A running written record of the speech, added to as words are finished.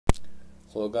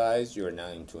Hello guys, you're now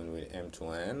in tune with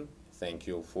M2N. Thank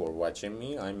you for watching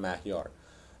me. I'm Mahyar.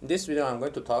 In this video, I'm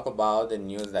going to talk about the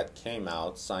news that came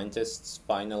out. Scientists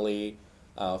finally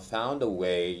found a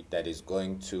way that is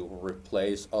going to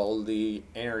replace all the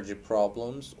energy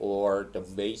problems or the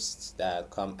wastes that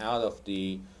come out of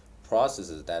the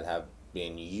processes that have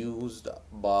been used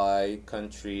by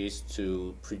countries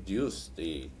to produce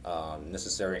the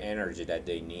necessary energy that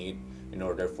they need in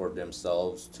order for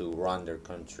themselves to run their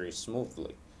country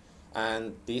smoothly.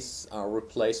 And this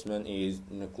replacement is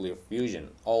nuclear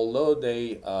fusion. Although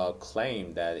they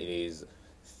claim that it is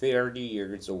 30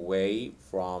 years away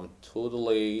from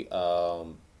totally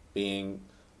being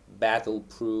battle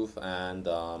proof and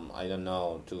I don't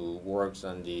know, to works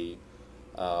on the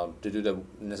to do the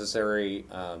necessary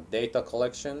data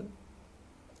collection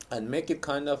and make it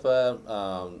kind of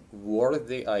a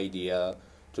worthy idea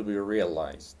to be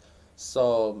realized.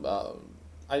 So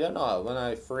I don't know. When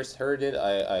I first heard it,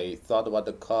 I thought about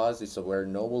the cause. It's a very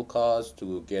noble cause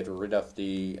to get rid of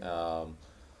the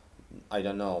I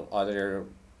don't know, other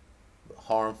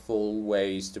harmful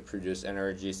ways to produce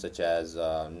energy, such as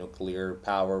nuclear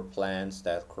power plants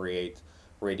that create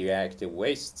radioactive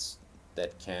wastes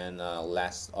that can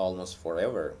last almost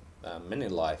forever, many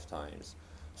lifetimes.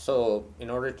 So, in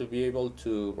order to be able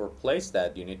to replace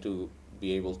that, you need to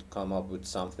be able to come up with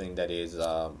something that is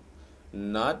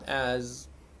not as,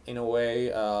 in a way,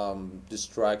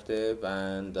 destructive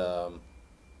and I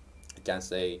can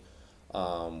say,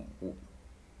 um,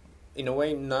 in a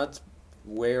way, not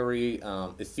very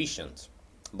efficient.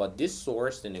 But this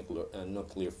source, the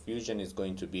nuclear fusion, is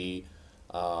going to be,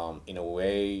 in a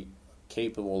way,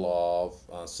 capable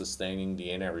of sustaining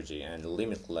the energy and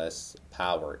limitless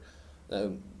power.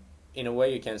 Um, in a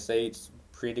way, you can say it's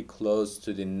pretty close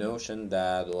to the notion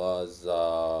that was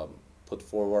put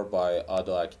forward by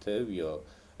Otto Octavio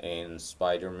in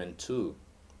Spider-Man 2.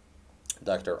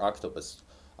 Dr. Octopus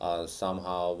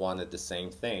somehow wanted the same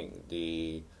thing,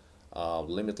 the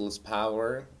limitless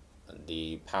power,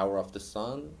 the power of the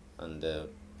sun, and the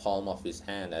palm of his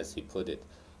hand, as he put it.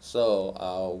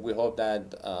 So we hope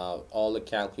that all the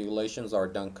calculations are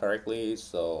done correctly,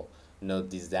 so no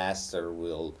disaster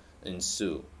will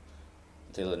ensue.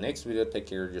 Until the next video, take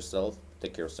care of yourself,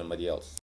 take care of somebody else.